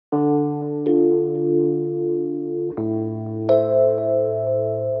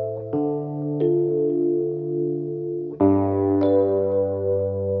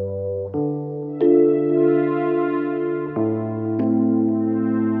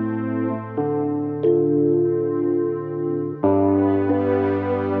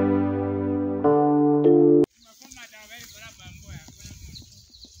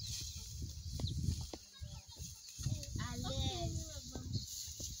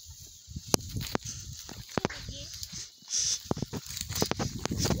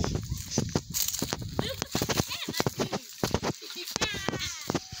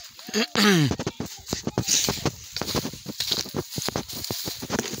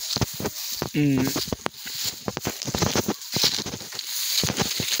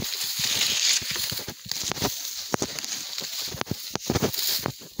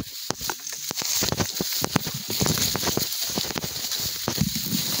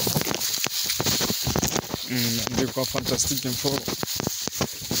Des quoi fantastique info.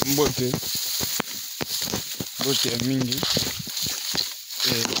 Beauté à mingi.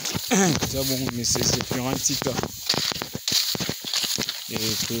 Et ça bon, mais c'est plus un petit cas. Et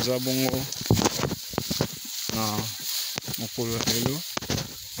tout ça bon, mon polo vélo,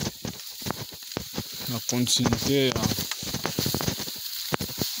 la continuité,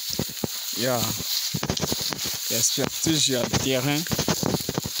 il y a expertise, il y a terrain,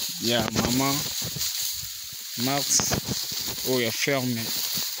 il y a maman, Marthe, oh il y a ferme,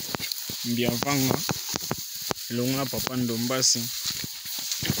 bien vanga, l'on papa ndombasi,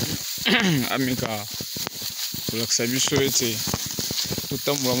 amika, pour l'exabition était tout le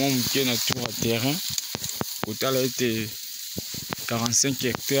temps vraiment mouqué na tour à terrain, total a été 45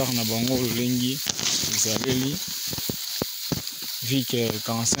 hectares na bango lengi, zaleli, vu que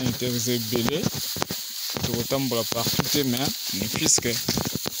 45 hectares c'est belé, tout le temps pour la partie mais puisque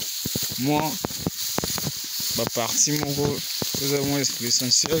moi ba partie mon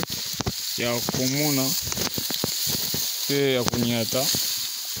l'essentiel il y a commune et ya kunyata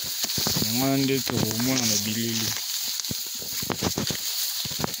ngande to mona na bilili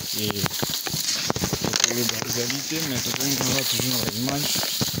et pour le basalité mais tout le monde va toujours dans l'image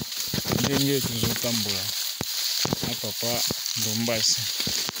ndenge toujours tambola na papa ndombasi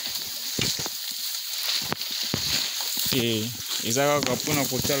et ezaka kapona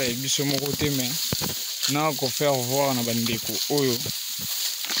kotala ebiso moko te mais na ko faire voir na bandeko oyo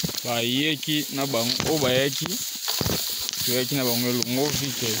bayeki na bango o bayeki toyaki na bango elongo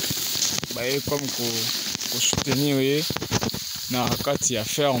vike baye comme ko soutenir ye na kati ya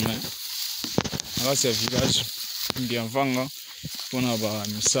ferme na kati ya village bien vanga mpona ba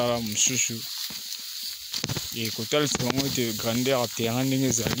misala mosusu e kotalisa bango ete grandeur terrain ndenge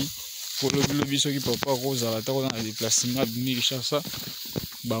ezali po lobi soki papa kozala ta kozala na déplacement abimi kishasa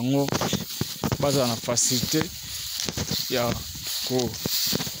bango bazala na facilité ya ko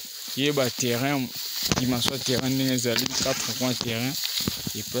yeba terrain dimension terrain ndenge ezali 4 points terrain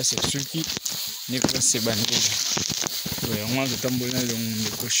et place soki ne place bandela yango totambola na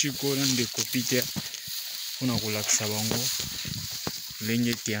ndeko shiko na ndeko Peter mpona kolakisa bango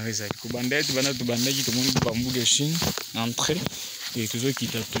ndenge terrain ezali kobanda ete banda tobandaki tomoni bambu de Chine entrée et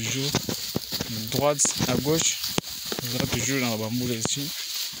tozokita toujours droite à gauche eza toujours na bambu de Chine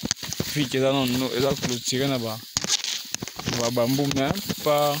puis eza nono eza clôturé na bambu mais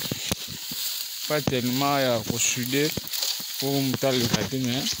pas tellement ya kosude po motaleka te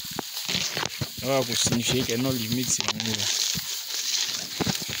mais eza kosignifie ke no limite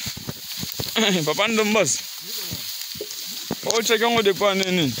yango papa ndombasi ocheki yango depo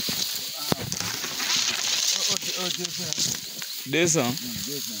aneni 200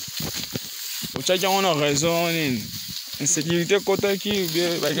 ochaki yango na raison nini insécurité kotaki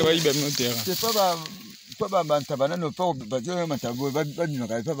bien bake bayiba bino terrain c'est pas bantabana no pas bazo matabo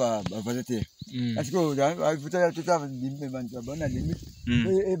badimaka pas bavaza te parce que futala tota bantabana limite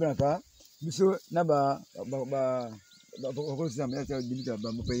et banaka biso na ba kosa mais limite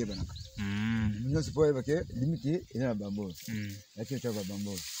ba mo paye banaka nous c'est pas que limite et na bambo la tête va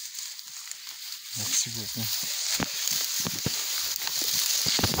bambo. Merci beaucoup.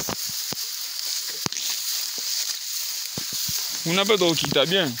 On a pas de quitter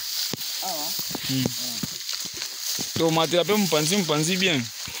bien. Ah ouais. Donc maté après me penser bien.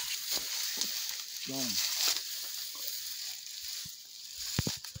 Bon.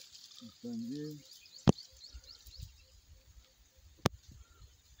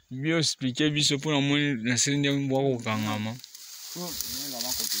 Bien expliquer biso pour le monde na sende mwa ko kangama. Oh, on va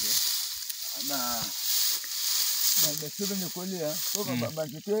continuer. Bah c'est bien collé hein. Faut ba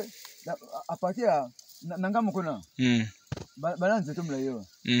jeter à partir nanga mokona. Balance de tombe là yo.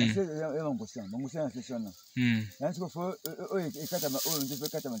 Parce que on conscient. Bon conscient c'est ça là. Là ce qu'il faut et kata ma on devait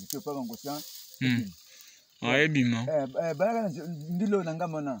kata ma tu pas conscient. Ah ebima. Balance ndilo nanga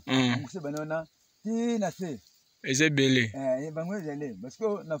mona. On sait banana ti na se. Eze belé. Bango ezali parce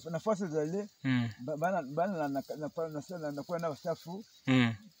que na force ezali bana na kwa na stafu.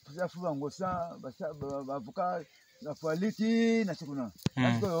 Stafu bango sa avocat la qualité na sikuna.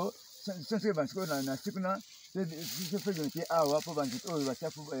 Parce que c'est parce que na sikuna c'est fait de qui awa pour bango ba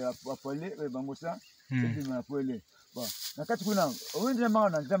stafu ba poler bango sa c'est de na poler. Bon na katukuna on ndema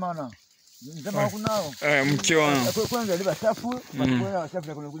na Nzama kunao. Mke wana. Kwanza liba safu, kwa safu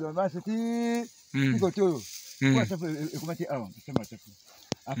na kuna basi iko tu. Kwa safu ikumati hao, sema safu.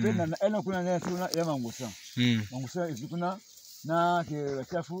 Après na kuna na kuna ya mangusa. Mangusa ikuna na ke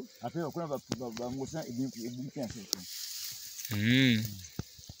safu, après kuna mangusa ibimpi ya safu.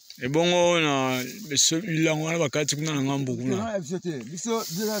 Ebongo na bilango wana bakati kuna na ngambo kuna. Biso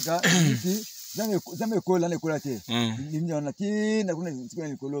bizaka biti zame kola na kola te. Limnya na ti na kuna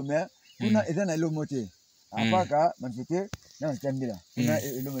nikolo me kuna ezana lomo te. Apaka manfite na ntambila. Kuna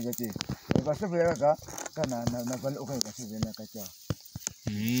lomo te. Ba safu yaka kana na val oka ba safu na kacha.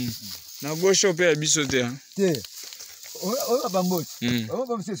 Na gosho pe biso te. Te. O bambot. O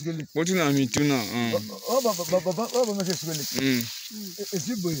bamse sikeli. Botu na mituna. O bamse sikeli.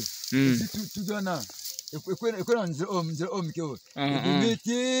 Esiboye. Tu dona. Ekona nze omikeo.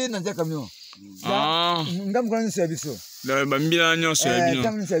 Ibiti na nzaka kamyo. Ngam kwa nse biso. La bambila nyonso ya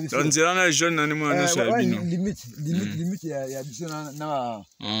bino. Nzela na jeune na nimo nyonso ya bino. Limite ya biso na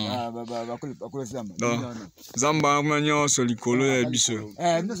ba zamba. Zamba ma nyonso likolo ya biso.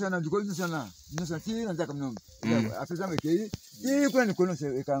 Ndosa na diko ndosa na ti na nzaka kamyo. Afisa mekei. Kuna ni kono se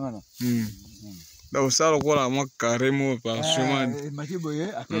ekangana. Da usalo kwa mwa karemo par chemin.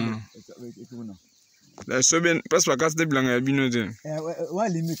 Makiboye après ekuna. La soben passe la case de blanga ya bino te. Wa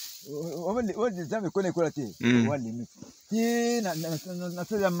limite. O zame kone kola te. Wa limite. Ti na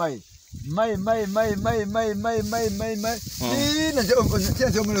seza mai. Mai. Ti na nje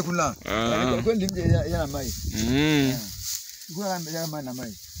omole kuna. Kwa limite ya mai. Kwa ya mai na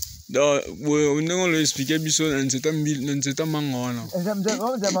mai. Donc, on a expliqué biso nzeta manga wana.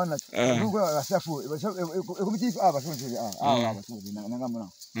 Nzamana. Ngwa la safu. Ekomiti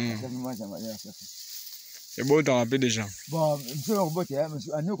C'est beau t'en rappeler déjà. Bon, monsieur Robote,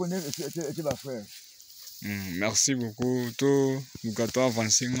 monsieur, à nous connaît, c'est ma frère. Merci beaucoup. To mukato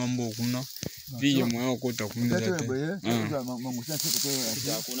avancer ngambo kuna. Puis moi okota kuna zate.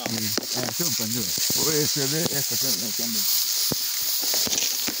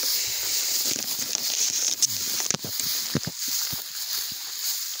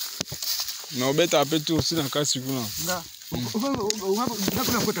 No beta ape tu aussi na kasi kuna.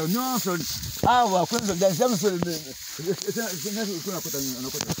 Kuna kota nyonso. Wa kwanza danzama so kuna kota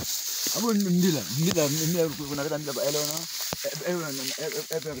nakota. Abo ndila kuna kata ndila ba elona.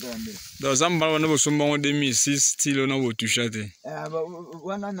 Dans zamba wana bo sombango 2006 style na bo tushate.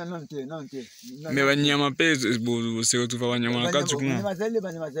 Wana nante. Mais banyama pe bo se retrouve banyama na kati kuna.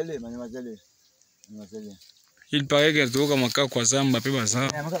 Mazale. Il paraît que tu comme ka kwa zamba pe baza.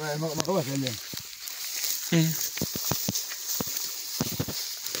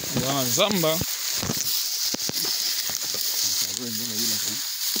 Wana zamba.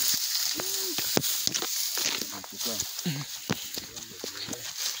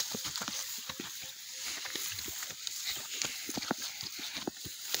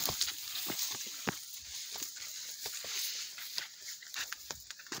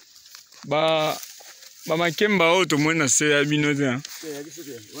 Ba makemba oto mona se ya bino te.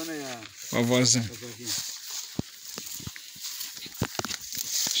 Ba voisin.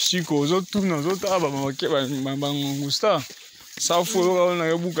 Chiko zo tuna zo ta ba makeba mangusta. Safu lo na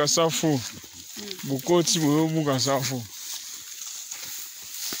yobuka safu. Bukoti bo buka safu.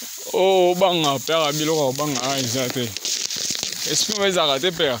 Oh banga pera biloko banga aizate. Est-ce que vous avez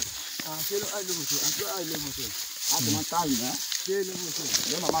raté père? C'est le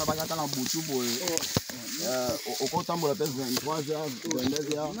le maman va dans boutou boy. Au contemporain peut 23h,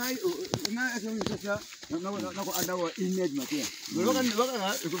 22h. Na anda image matia. Loka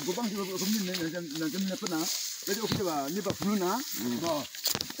ko bang ko min na jamna pana. Bedo ko ba ni ba fuluna. Bo.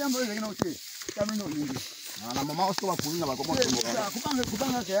 Tambo le na uti. Tambo no ni. Na mama osto ba fuluna ba ko mo. Ko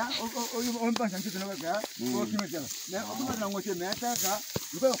bang ka. O mpa santi na ka. Ko kime ka. Na ko ba na ngote na ta ka.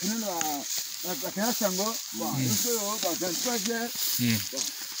 Ko fuluna la sango. Ba. Ko ba dan kwaje.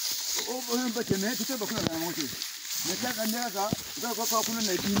 O mpa keme ko ba kuna na ngote. Nataka ndaka kwa kuna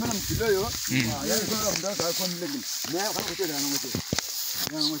na kimana mkiloyo ya kwa ndaka kwa ndege na kwa kutenda na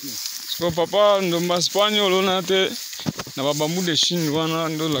ngote so papa ndo maspanyol na te na baba mude chine wana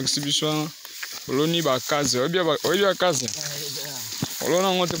ndo l'exhibition oloni ba kaze obia kaze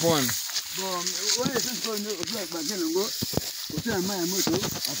olona ngote pona bon ouais c'est quoi le bagengo otia maya moto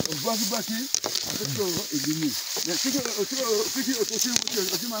obaki baki ato edimi mais si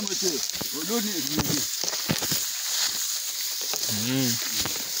otia maya moto oloni edimi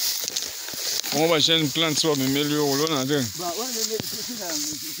On va chaîne plante soit même mieux au long là dedans. Bah ouais,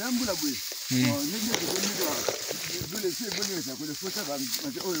 c'est un bout là boule. Bon, nous laisser bonne ça pour le faut ça va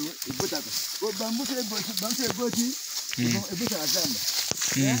oh et bota. Oh bambou c'est boti. Et bota la jambe.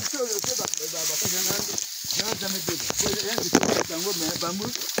 Et ça le fait bah jamais bébé. Rien que c'est tango mais bambou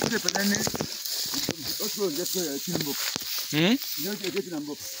c'est pas né. Autre j'ai timbo. Nous qui est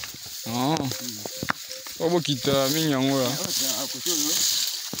timbo. Ah. Obo kita minyango ya. Ah, côté là.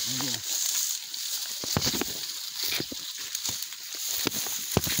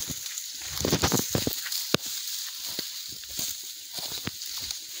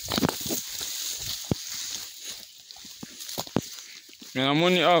 Mais la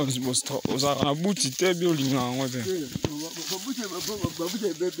monnaie a aux arabouti te bio linga ngote.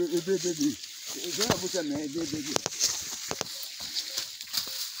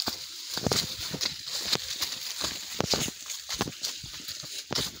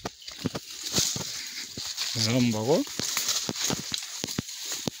 Zambako.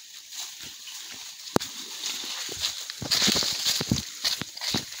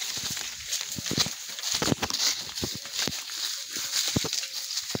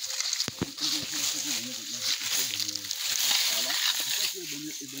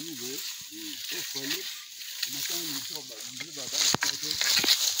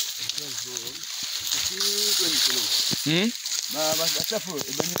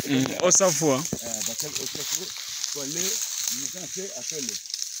 Au safo.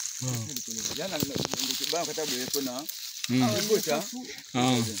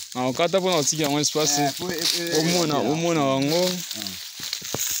 Kata pona otiki yango espace. Omona wango.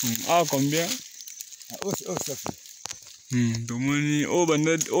 Ah combien? Domoni oh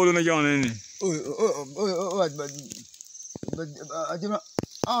banda oh lona kia nani?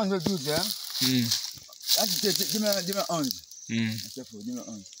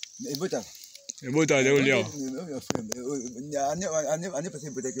 Et bota de olio.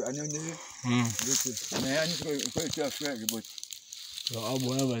 Ah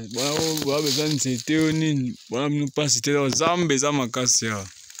bon besoin c'était oni bon nous pas c'était dans zambe za makasi ya.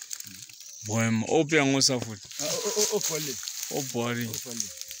 Vraiment au pire on ça fout. Au poilé. Au poilé.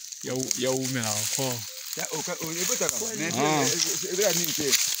 Ya ou mais là fort.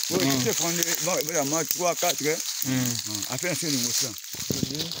 Après c'est le ça.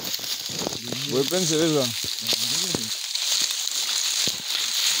 Ouais, pensez là.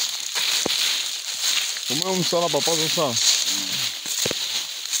 Comment on sort là papa comme ça?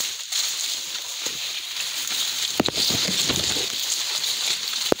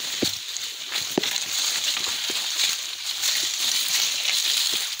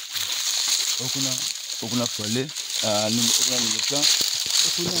 Okuna folle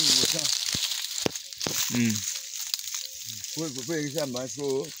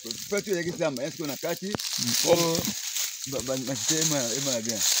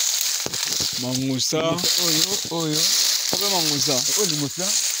Mangusa oyo obe mangusa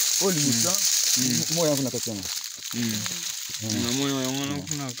moya kuna katana na moyo yango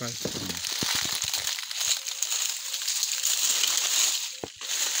kuna kati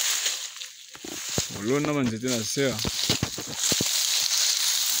olona banzete na sera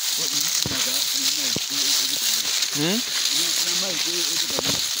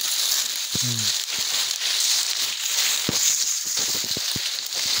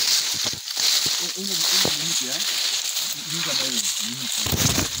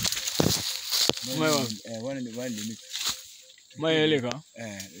Maeleka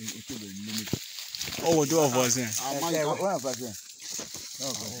oh tu vas voisin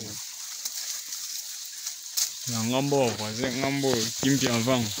na ngambo voisin ngambo kimpi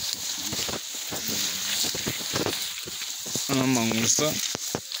avant ana mangusa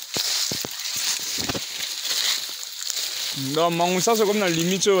non mangusa c'est comme la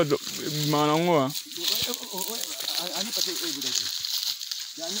limite manango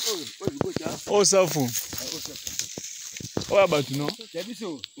oh ça fou oh batu non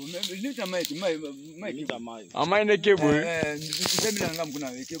amai ne kebo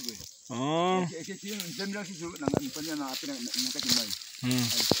ah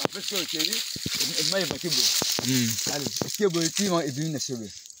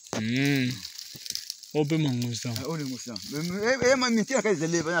oh be mangusa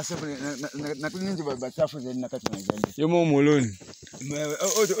yo mo moloni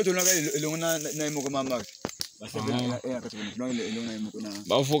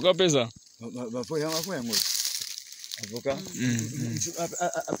ba foka pesa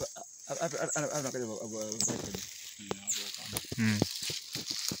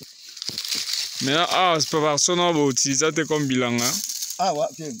mais ah c'est pas personne va utiliser comme bilanga ah ouais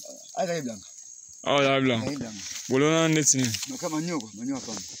c'est blanc Ah, là, blanc. Bolona netini. Kama manyoko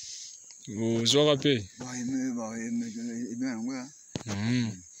pamba. Ozwaka pe.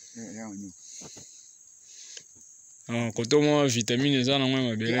 Quand on mange vitamine, ça,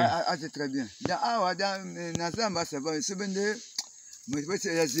 on a bien. Ah, c'est très bien. Dans ça, ça va. C'est bien de. Mais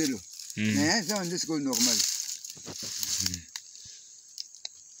c'est la zéro. Mais ça, on dit que c'est normal.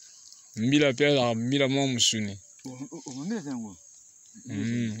 Mila père, mila moi, moussuni.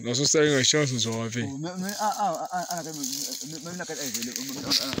 La sauce avec la chance, on s'en fait.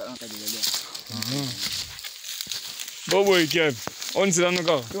 Bon, bon, Kev. On s'est dans le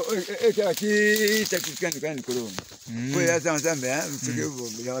corps.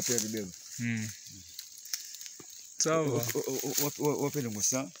 Ça va.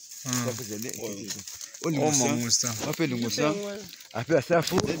 Après ça,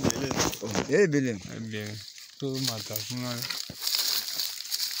 faut. Eh bien.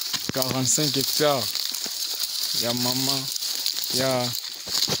 45 hectares. Il y a maman. Il y a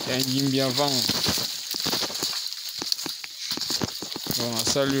un avant. Bon,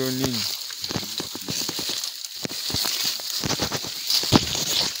 salut Onine.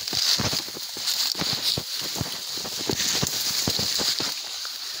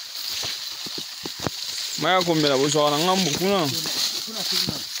 Maya combien la bosse on a un beaucoup là.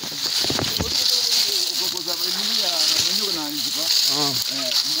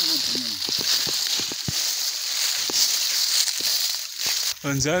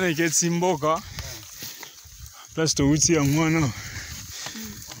 Nzala ke tsimboka. Place to uti ya mwana.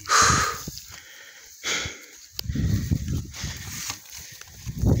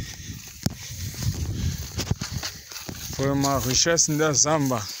 Vraiment richesse nda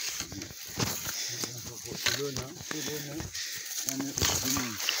zamba.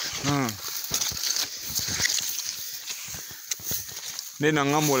 Nena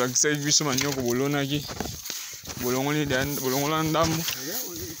ngambo la kisa biso manyoko bolona ki. Bolongoli dan bolongola ndambo.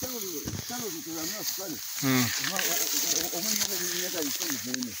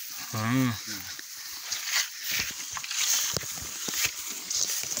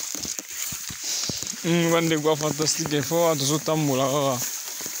 Wande gwa fantastique et fort tout tambola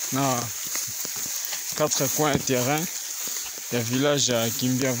na 4 coins terrain. Il y a village à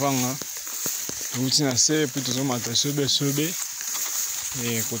Kimbiavanga. Vous na se puis tout mata sobe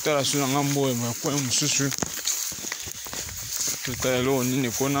et kota la suna ngambo e makwa mususu. Tout à l'heure ni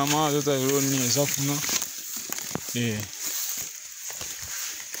konama, tout à l'heure ni ezafuna. Et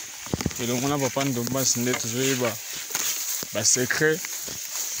donc on a pas de base net toujours ba secret.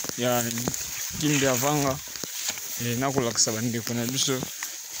 Il y a Kimbiavanga et nakolakisa bandeko na biso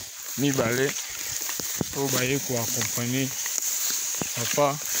mibale po baye ko accompagner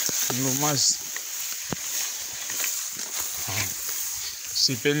papa Nomas.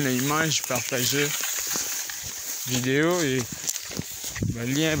 C'est belle l'image, partager vidéo et le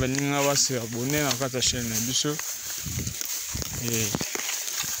lien va se abonner à la chaîne biso et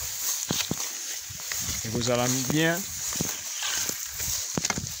vous allez bien.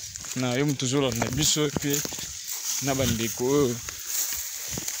 Na yom toujours na biso puis na bandeko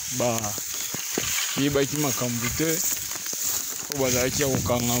ba yiba ki makambute o bazaki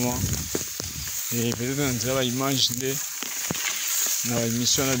okangama et peut-être na nzela image de na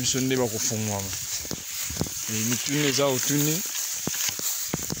émission na biso nde bakofungwama et mituni eza otuni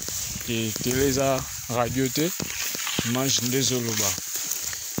et télé eza radio te image nde zoloba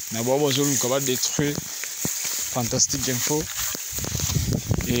na bao bazoluka badétruire fantastique info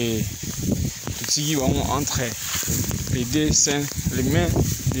et totiki bango entre les deux saints les mains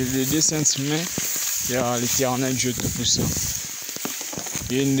les deux saintes mains il y a l'éternel Dieu tout-puissant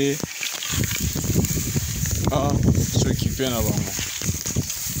ye nde a s'occuper na bango.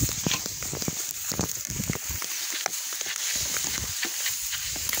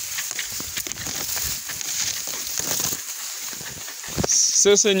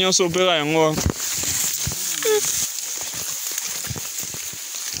 C'est nyonso opera yango.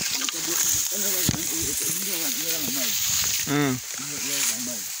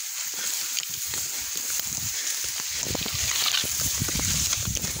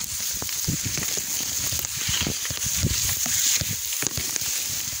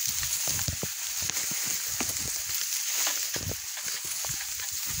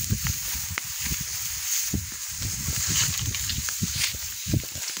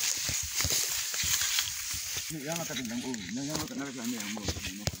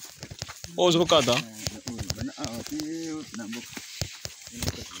 Ozokata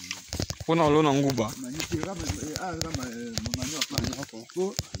pona olona nguba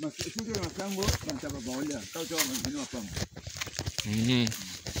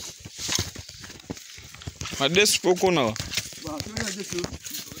Adesso pouco não.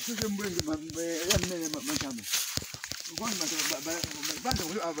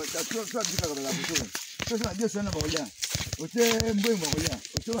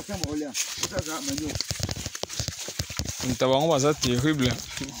 Então vamos fazer terrível.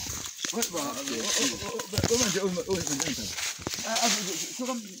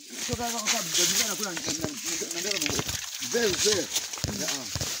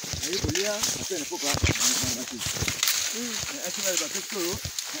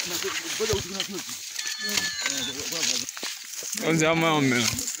 Onde é a mão, meu?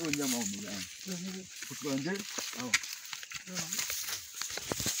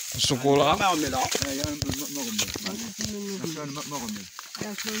 Chocolat.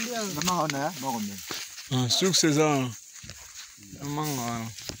 Sûr que c'est ça.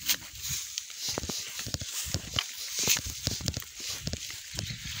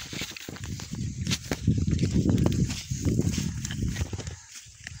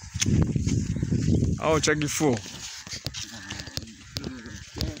 Ah, c'è che fu.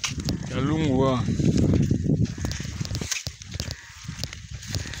 È lungo.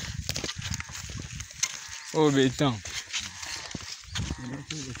 Oh, béton.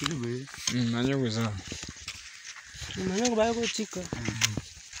 Manya cosa? Manya ko ba ko chika?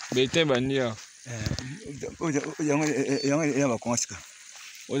 Béton bandia. Yang ba konsika.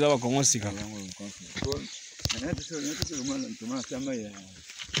 Oza ba konsika.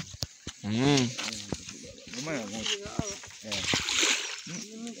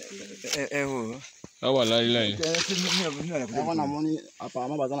 Ah voilà, il est. On a moni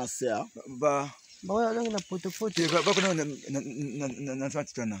apparemment ba dans la CA. Ba Ba ya na poto. ba ko na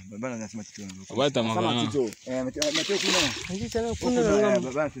fatitona. Ba na fatitona. Ba ta mama. Mate kuna. Ngi sana kuna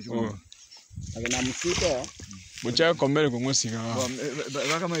Ba fatitona. Agana musika. Bocha combien de konsika?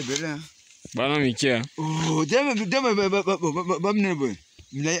 Ba kama ibele. Bana mikia. Oh, deme ba mnebo.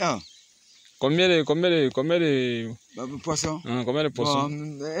 Mlai a. Combien de poisson? Combien de poissons?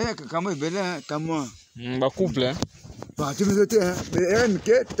 Comment ibele kama. Ba couple hein. Bah, tu me dis, mais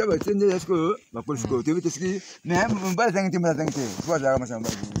tu vas te dire que ma police côté, tu sais, mais on va t'inquiéter, mais t'inquiéter. Voilà, comment ça va?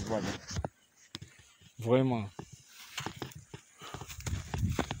 Vraiment.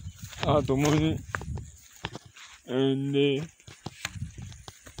 Ah, tout le monde. 1, 2,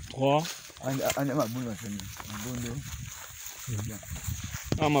 3. Ah, ma boule,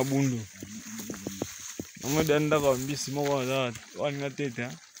 Ah, ma boule. On me donne d'accord, mais si moi, on a tête,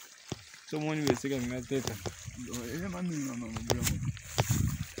 hein. Tout le monde veut se gagner la tête. Il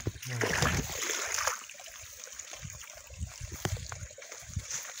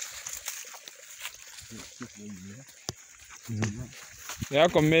y a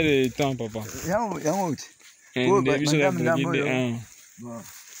combien de temps, papa? Il y a un autre. Un début sur la blague de 1.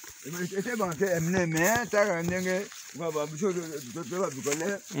 C'était bon, c'est mais tu as un dingue.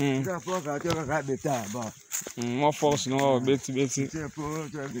 Moi, force, non, bêti. C'est pour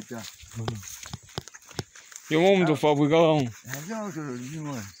toi, bêta. Il y a un moment de fabriquer.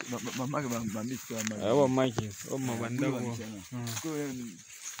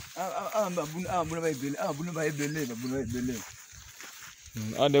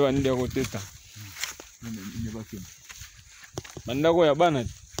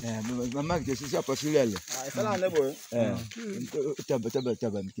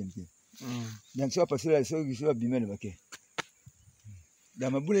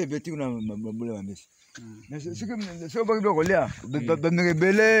 Mais c'est comme ça, pas de relais. Me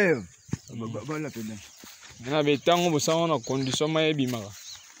rebeller. Voilà, peine. On a des temps où on a condition mais bimara.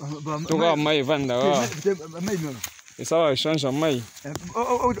 Tout cas, mais vendre. Et ça va changer en mai.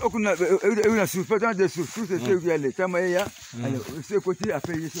 On a souffert de souffrir, c'est ce qui allait. Ça m'a dit, ce côté a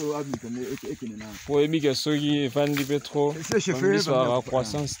fait ça à pour éviter que ceux qui vendent du pétrole, la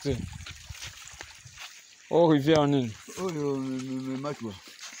croissance. Oh, rivière en une. Oh, le matouah.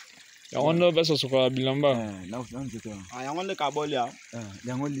 On a besoin de la bilamba. Ah, on a kabolia.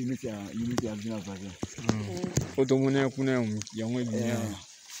 On limite à bien faire. Automone kuna yango bien.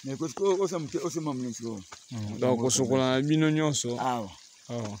 Mais ko ça me aussi m'amener ça. Donc osokola bino nyonso. Ah.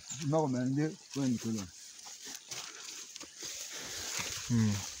 Ah. Non mais ndé ko Nicolas.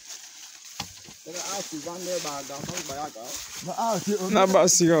 Ah, tu vends ba dans son bayaka. Ah, na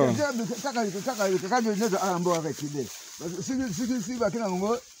basi ga. Kaka ne a mbo avec idée. Si va kina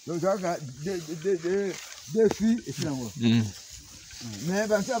ngo, donc des filles et puis ngo. Mais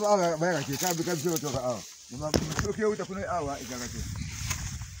ben ça va ka so to ka. Ma so ke uta kuna awa ikakate.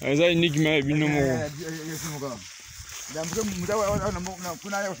 Eza enigma bino mo. Damko mutawa na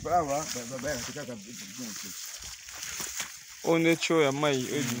kuna ya usiparawa ba on est chaud à maï,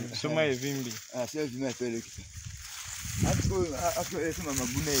 soma et vimbi. Ah, c'est du mal fait le kit. Après, c'est ma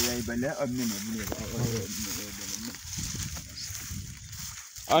boune, il y a une balle, amener ma boune.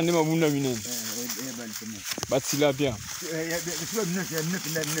 Ah, ne ma boune mine. Batila bien.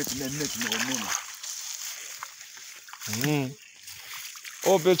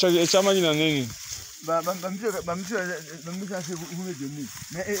 Oh, pecha chama ni na nini?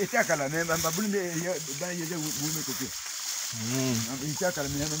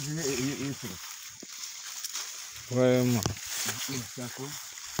 Vraiment.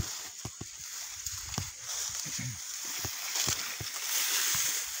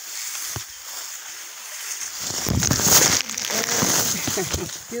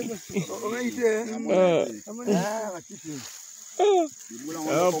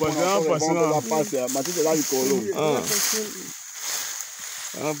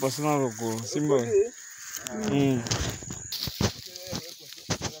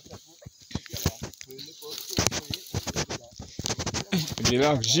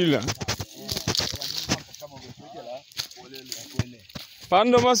 Gilles.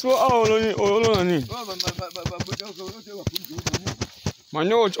 Pando maswo olona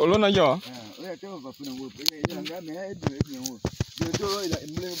manyo olona ya.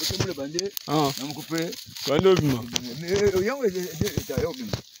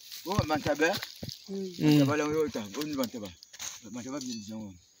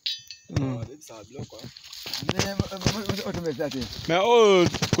 Mais oh,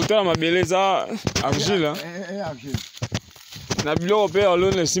 côté ma beleza argile. Na bilo pe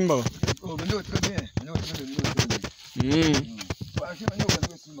olona simba.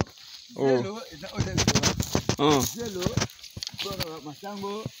 Oh.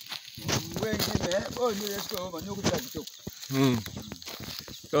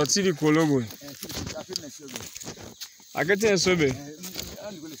 Totili kologo. Akete sobe.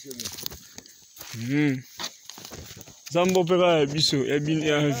 Zambo pera biso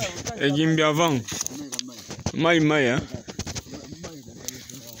egimbi avant. Mai hein.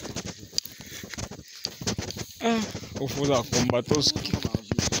 Il faut la combattre.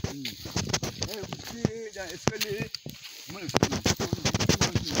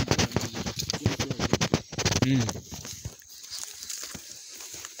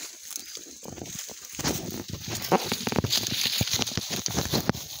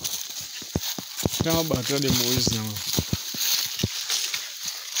 C'est un bâtard de Moïse.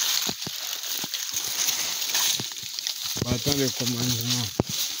 Bâtard de commandement.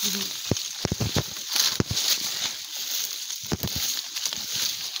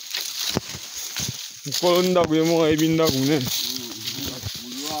 Kolonda kuyemo ebinda kune.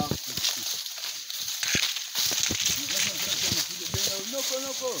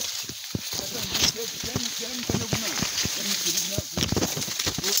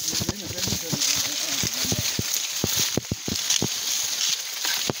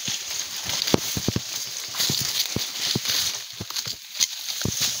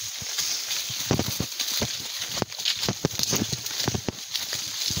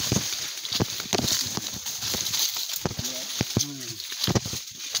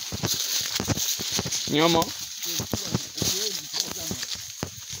 Nyama.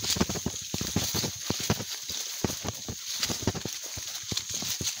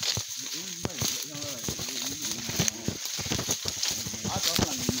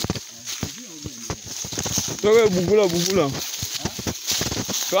 Toke bugula.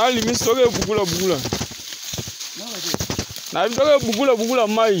 Toi limite toke bugula. Na toke bugula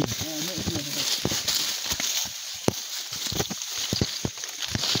mai.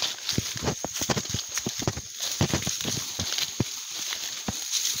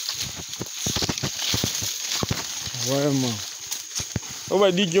 Vraiment. On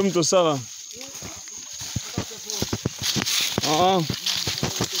va dire que tout ça là.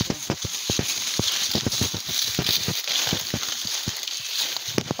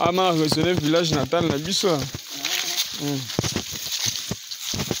 Ah, ma le village natal na biso.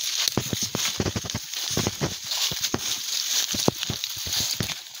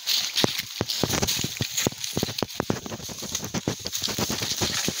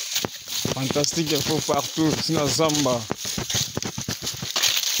 Fantastique, il faut partout, c'est la Zamba.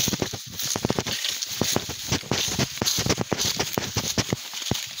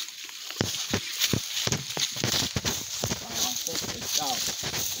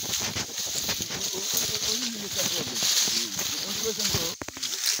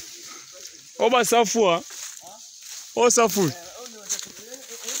 Oh bah ça fout hein. Oh ça fout.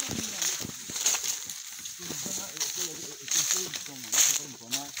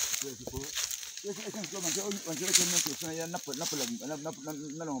 La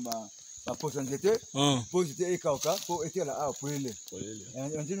poste en été, pour c'était écauca, pour être là à pouler.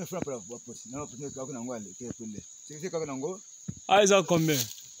 On dit me faire pour la poste. Non, pour que quand on qui est pouler. C'est quand on go. Ah, ils ont combien?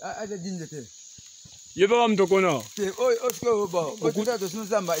 Ah, j'ai dit c'était. Je peux me toconner. C'est oh bon. Au total de son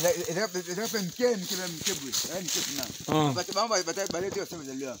zamba, il a fait une quai, mais qui bruit. Un qui na. Parce que maman va balayer tout ça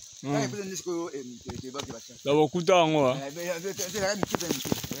de là. Là il peut dire que et va qui va ça. Là beaucoup temps moi.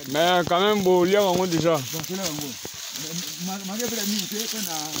 Mais quand même beau lire en déjà. Donc là en gros. Manger pour la nuit, c'est un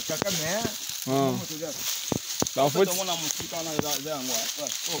caca mais. La faute. On a musique on a là moi.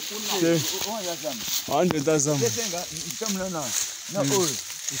 On a ça. On est dans ça. C'est comme là na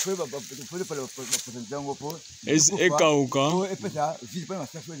il faut pas le jango pour et kauka et peut ça vite pas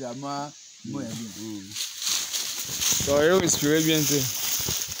ça fait la moi bien ça va respirer bien tu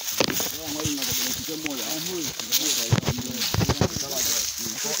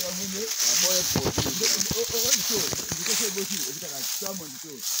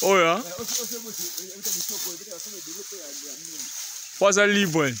oh ya pas ça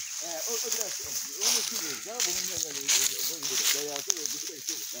libre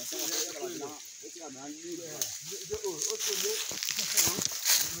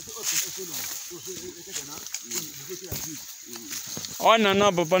oh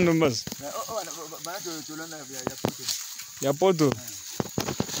nana papa ndombas ya poto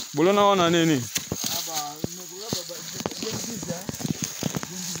bolona wana nini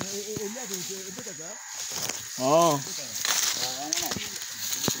oh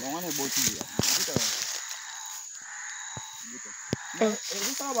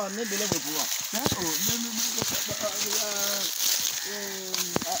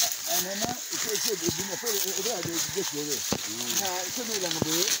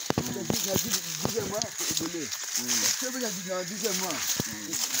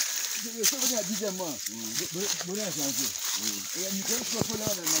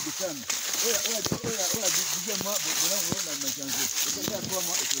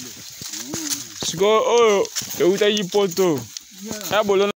siko oh euta yipoto ya bolona